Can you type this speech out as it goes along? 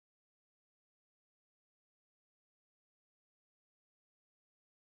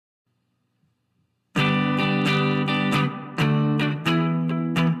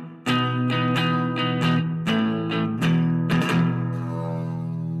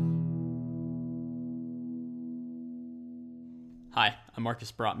I'm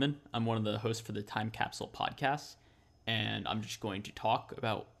Marcus Brotman. I'm one of the hosts for the Time Capsule podcast, and I'm just going to talk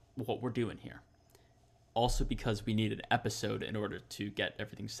about what we're doing here. Also, because we need an episode in order to get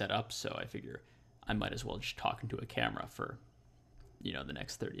everything set up, so I figure I might as well just talk into a camera for, the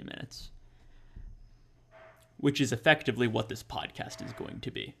next 30 minutes. Which is effectively what this podcast is going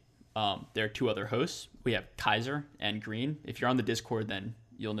to be. There are two other hosts. We have Kaiser and Green. If you're on the Discord, then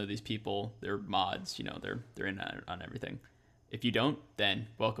you'll know these people. They're mods, they're in on everything. If you don't, then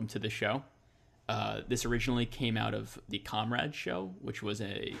welcome to the show. This originally came out of the Comrades show, which was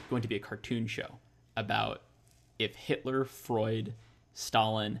going to be a cartoon show about if Hitler, Freud,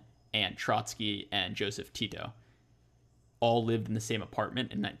 Stalin, and Trotsky and Joseph Tito all lived in the same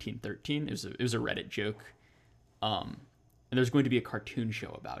apartment in 1913. It was a Reddit joke. And there's going to be a cartoon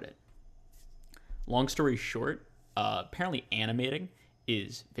show about it. Long story short, apparently animating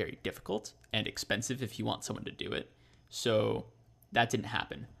is very difficult and expensive if you want someone to do it. So that didn't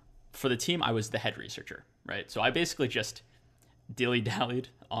happen. For the team, I was the head researcher, right? So I basically just dilly-dallied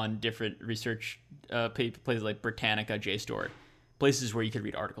on different research places like Britannica, JSTOR, places where you could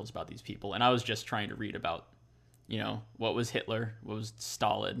read articles about these people. And I was just trying to read about, what was Hitler, what was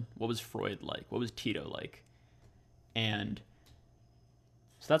Stalin, what was Freud like, what was Tito like. And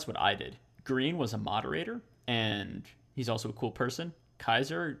so that's what I did. Green was a moderator, and he's also a cool person.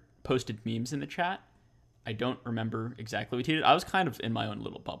 Kaiser posted memes in the chat. I don't remember exactly what he did. I was kind of in my own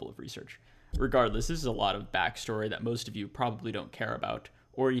little bubble of research. Regardless, this is a lot of backstory that most of you probably don't care about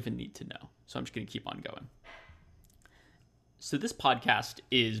or even need to know. So I'm just going to keep on going. So this podcast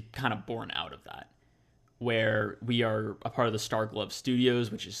is kind of born out of that, where we are a part of the Star Glove Studios,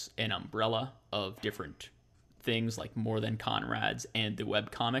 which is an umbrella of different things like More Than Conrads and the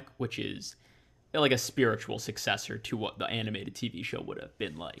webcomic, which is like a spiritual successor to what the animated TV show would have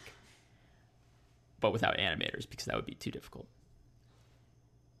been like, but without animators, because that would be too difficult.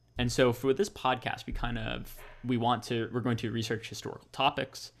 And so for this podcast, we're going to research historical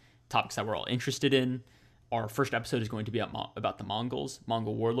topics that we're all interested in. Our first episode is going to be about the Mongol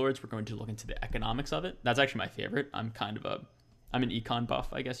warlords. We're going to look into the economics of it. That's actually my favorite. I'm an econ buff,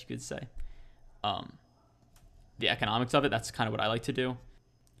 I guess you could say. The economics of it, that's kind of what I like to do.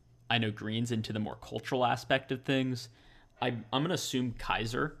 I know Green's into the more cultural aspect of things. I'm going to assume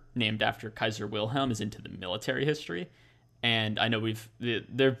Kaiser, named after Kaiser Wilhelm, is into the military history. And I know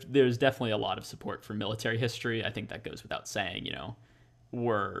there's definitely a lot of support for military history. I think that goes without saying,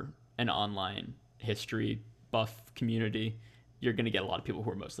 we're an online history buff community. You're going to get a lot of people who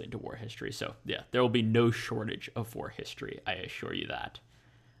are mostly into war history. So yeah, there will be no shortage of war history. I assure you that.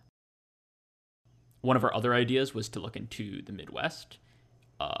 One of our other ideas was to look into the Midwest.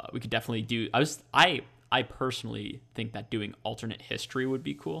 We could definitely do. I personally think that doing alternate history would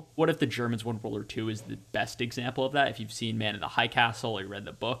be cool. What if the Germans won World War II is the best example of that? If you've seen Man in the High Castle or read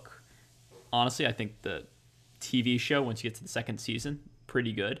the book, honestly, I think the TV show, once you get to the second season,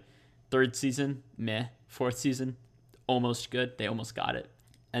 pretty good. Third season, meh. Fourth season, almost good. They almost got it.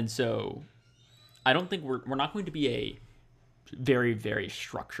 And so I don't think we're not going to be a very, very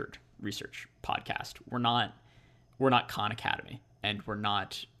structured research podcast. We're not Khan Academy, and we're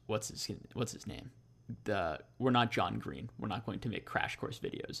not what's his name. We're not John Green. We're not going to make crash course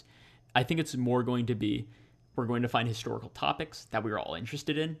videos. I think it's more going to be we're going to find historical topics that we're all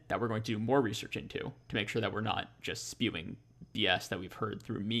interested in, that we're going to do more research into to make sure that we're not just spewing BS that we've heard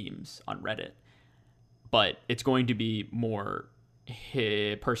through memes on Reddit. But it's going to be more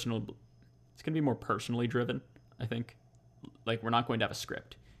personal. It's going to be more personally driven, I think. Like, we're not going to have a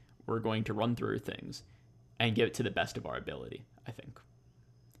script. We're going to run through things and give it to the best of our ability, I think.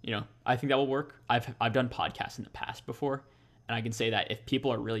 I think that will work. I've done podcasts in the past before, and I can say that if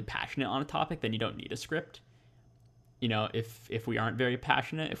people are really passionate on a topic, then you don't need a script. If we aren't very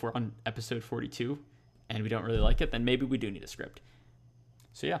passionate, if we're on episode 42 and we don't really like it, then maybe we do need a script.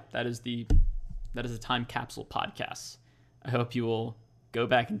 So yeah, that is the Time Capsule podcast. I hope you will go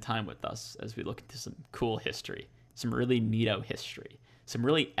back in time with us as we look into some cool history, some really neato history, some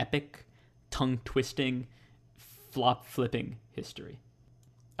really epic, tongue-twisting, flop-flipping history.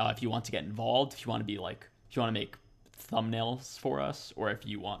 If you want to get involved, if you want to make thumbnails for us, or if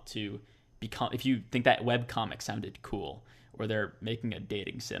you think that webcomic sounded cool, or they're making a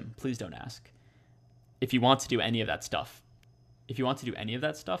dating sim, please don't ask. If you want to do any of that stuff,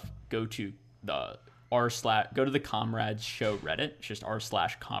 go to the Comrades Show Reddit. It's just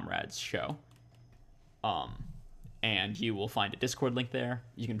r/Comrades Show. And you will find a Discord link there.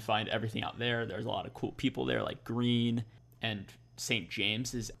 You can find everything out there. There's a lot of cool people there, like Green, and St.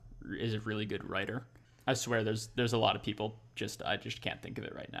 James is a really good writer. I swear there's a lot of people, I just can't think of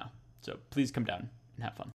it right now. So please come down and have fun.